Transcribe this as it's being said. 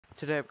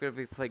Today I'm going to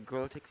be playing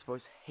Gorilla Tag's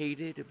most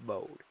hated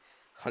mode,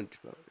 Hunt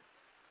mode.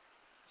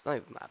 It's not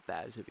even that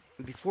bad.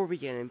 Before we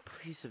get in,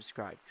 please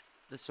subscribe.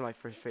 This is my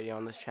first video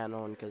on this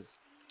channel, and because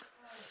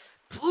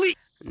please.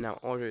 Now,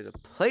 in order to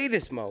play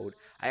this mode,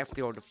 I have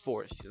to go to the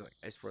forest. Like,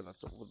 I swear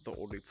that's the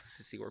only place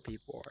to see where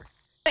people are.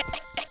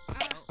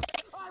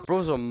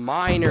 Bro's a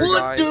miner,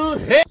 guys. What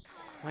the heck?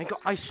 My God,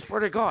 I swear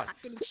to God.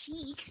 Fucking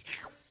cheeks.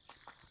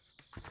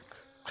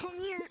 Come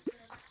here.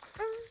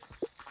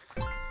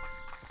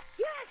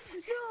 Yes!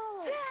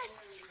 No!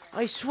 Yes!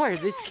 I swear,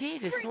 this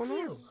kid is so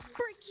annoying. annoying.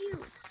 Frick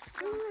you!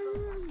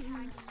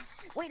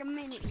 Wait a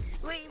minute.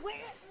 Wait.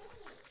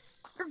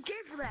 You're gay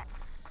for that.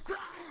 Fuck.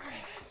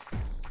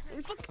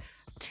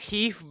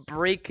 Teeth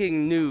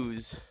breaking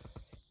news.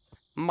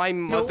 My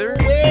mother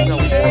is a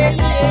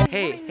woman.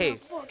 Hey,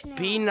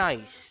 be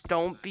nice.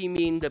 Don't be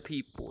mean to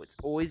people. It's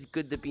always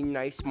good to be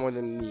nice more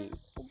than mean.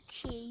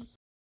 Okay.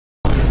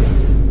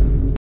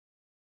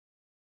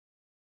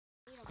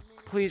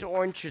 Please,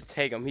 Orange should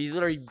take him. He's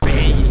literally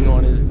begging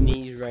on his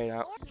knees right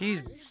now.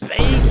 He's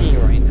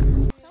begging right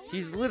now.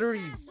 He's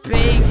literally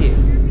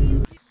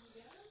begging.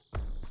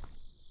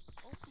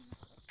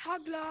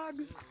 Hot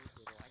dog.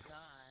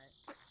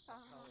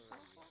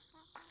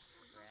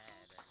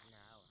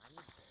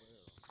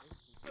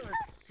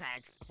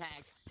 Tag.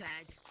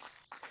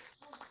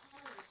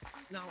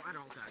 No, I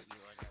don't got you.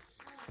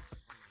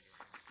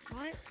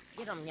 What?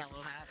 Get him,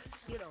 Yellow Hat.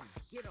 Get him.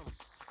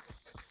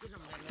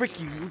 Frick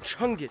you, you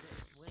Chungus.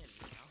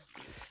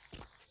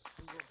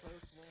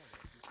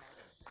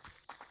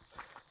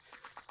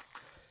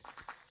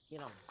 Get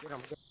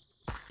him.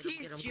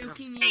 He's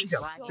joking you.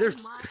 There's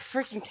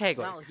freaking tag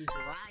on. No, he's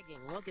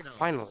lagging. Look at him.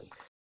 Finally.